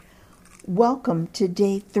Welcome to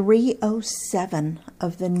day 307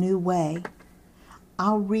 of the New Way.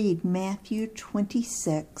 I'll read Matthew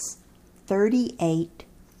 26, 38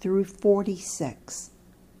 through 46.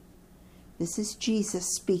 This is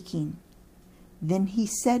Jesus speaking. Then he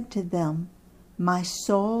said to them, "My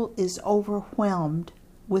soul is overwhelmed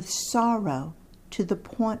with sorrow to the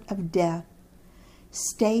point of death.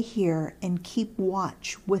 Stay here and keep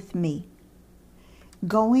watch with me."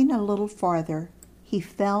 Going a little farther, he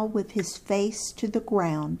fell with his face to the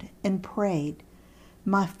ground and prayed,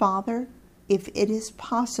 "My Father, if it is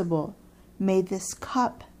possible, may this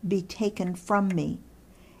cup be taken from me,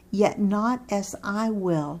 yet not as I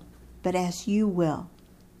will, but as you will."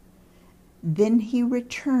 Then he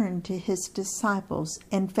returned to his disciples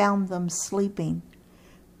and found them sleeping.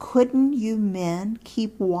 "Couldn't you men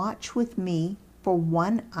keep watch with me for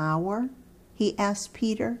 1 hour?" he asked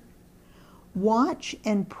Peter. "Watch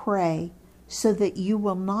and pray so that you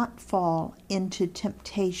will not fall into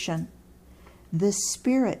temptation. The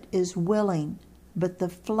spirit is willing, but the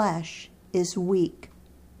flesh is weak."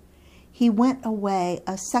 He went away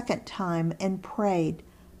a second time and prayed,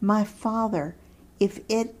 "My Father, if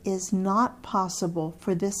it is not possible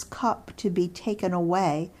for this cup to be taken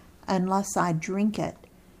away unless I drink it,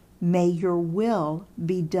 may your will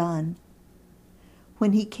be done."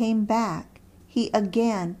 When he came back, he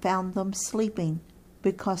again found them sleeping,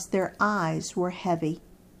 because their eyes were heavy.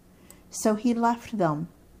 So he left them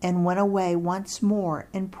and went away once more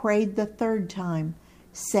and prayed the third time,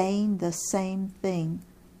 saying the same thing.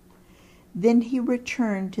 Then he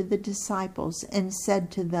returned to the disciples and said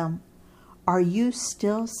to them, "Are you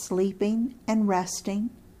still sleeping and resting?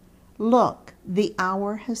 Look, the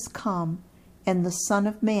hour has come, and the Son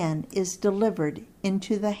of Man is delivered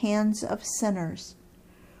into the hands of sinners.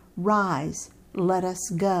 Rise, let us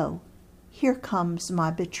go. Here comes my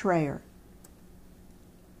betrayer."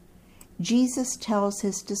 Jesus tells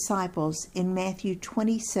his disciples in Matthew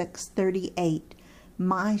 26:38,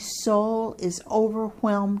 "My soul is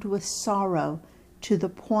overwhelmed with sorrow to the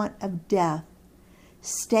point of death.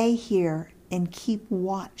 Stay here and keep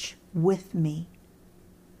watch with me."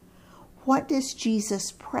 What does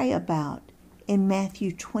Jesus pray about in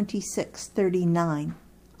Matthew 26:39?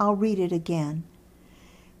 I'll read it again.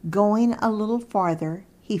 Going a little farther,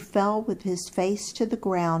 he fell with his face to the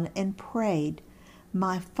ground and prayed,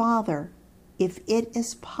 "My Father, if it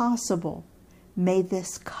is possible, may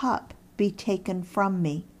this cup be taken from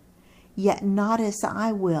me, yet not as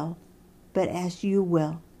I will, but as you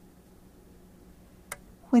will."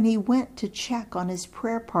 When he went to check on his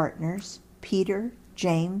prayer partners, Peter,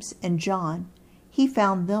 James, and John, he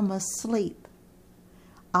found them asleep.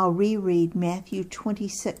 I'll reread Matthew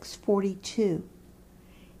 26:42.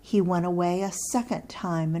 He went away a second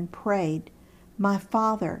time and prayed, "My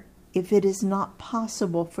Father, if it is not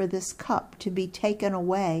possible for this cup to be taken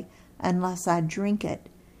away unless I drink it,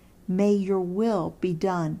 may your will be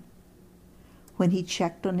done." When he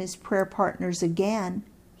checked on his prayer partners again,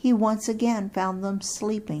 he once again found them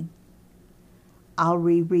sleeping. I'll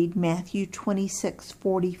reread Matthew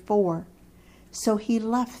 26:44. So he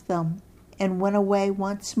left them and went away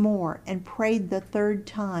once more and prayed the third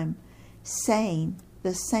time, saying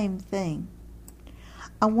the same thing.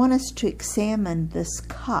 I want us to examine this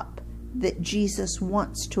cup that Jesus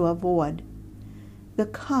wants to avoid. The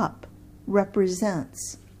cup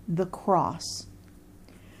represents the cross.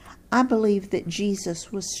 I believe that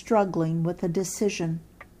Jesus was struggling with a decision.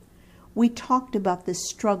 We talked about this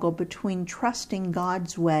struggle between trusting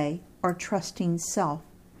God's way or trusting self.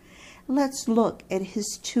 Let's look at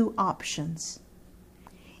his two options.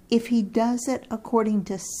 If he does it according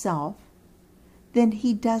to self, then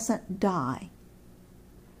he doesn't die,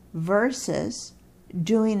 versus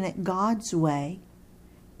doing it God's way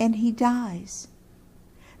and he dies.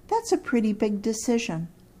 That's a pretty big decision,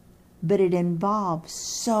 but it involves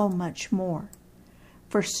so much more.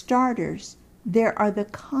 For starters, there are the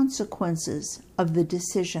consequences of the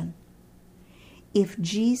decision. If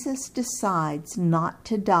Jesus decides not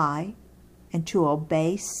to die and to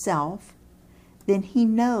obey self, then he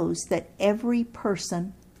knows that every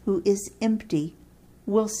person who is empty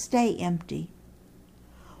will stay empty.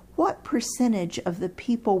 What percentage of the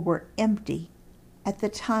people were empty at the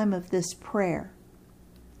time of this prayer?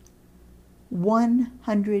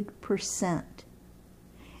 100%.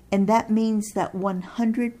 And that means that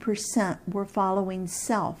 100% were following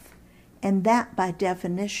self, and that by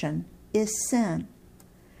definition is sin.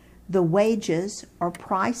 The wages or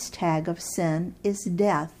price tag of sin is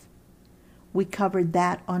death. We covered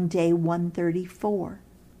that on day 134.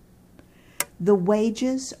 The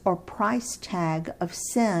wages or price tag of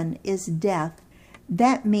sin is death,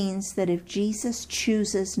 That means that if Jesus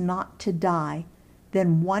chooses not to die,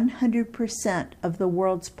 then 100% of the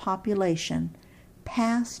world's population,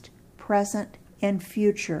 past, present, and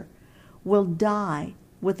future, will die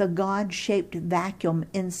with a God-shaped vacuum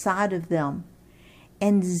inside of them,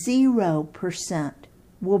 and 0%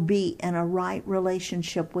 will be in a right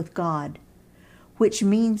relationship with God, which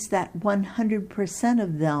means that 100%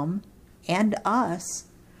 of them, and us,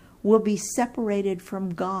 will be separated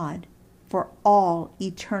from God for all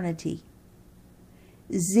eternity.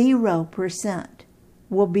 0%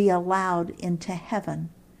 will be allowed into heaven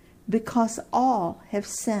because all have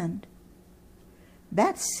sinned.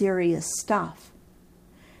 That's serious stuff.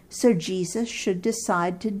 So Jesus should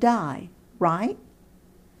decide to die, right?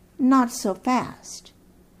 Not so fast.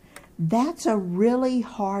 That's a really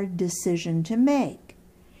hard decision to make,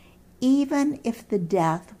 even if the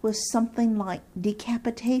death was something like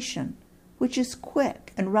decapitation, which is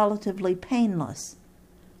quick and relatively painless,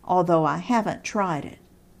 although I haven't tried it.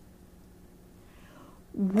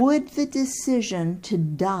 Would the decision to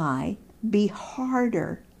die be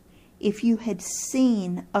harder if you had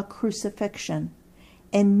seen a crucifixion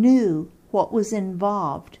and knew what was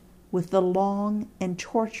involved with the long and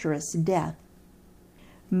torturous death?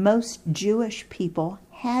 Most Jewish people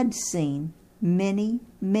had seen many,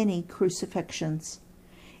 many crucifixions.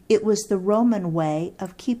 It was the Roman way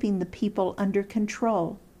of keeping the people under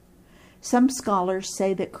control. Some scholars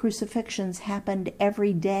say that crucifixions happened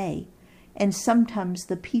every day, and sometimes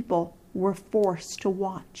the people were forced to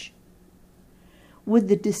watch. Would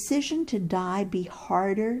the decision to die be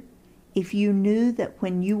harder if you knew that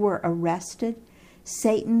when you were arrested,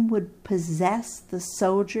 Satan would possess the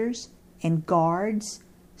soldiers and guards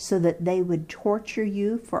so that they would torture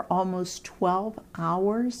you for almost 12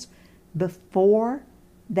 hours before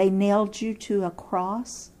they nailed you to a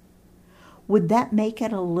cross? Would that make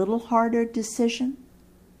it a little harder decision?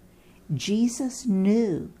 Jesus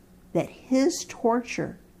knew that his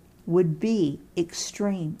torture would be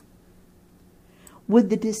extreme. Would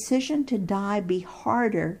the decision to die be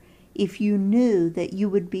harder if you knew that you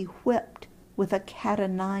would be whipped with a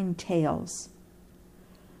cat-o'-nine tails,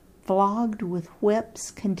 flogged with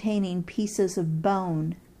whips containing pieces of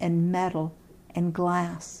bone and metal and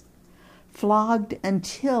glass, flogged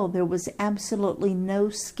until there was absolutely no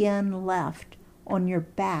skin left on your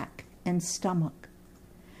back and stomach,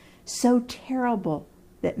 so terrible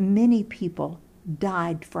that many people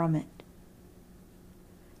died from it?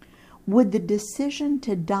 Would the decision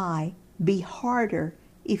to die be harder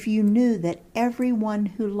if you knew that everyone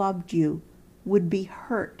who loved you would be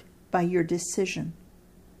hurt by your decision?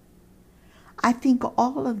 I think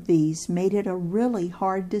all of these made it a really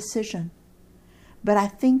hard decision, but I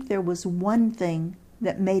think there was one thing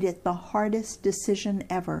that made it the hardest decision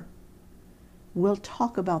ever. We'll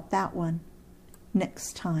talk about that one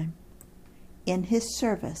next time. In his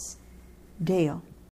service, Dale.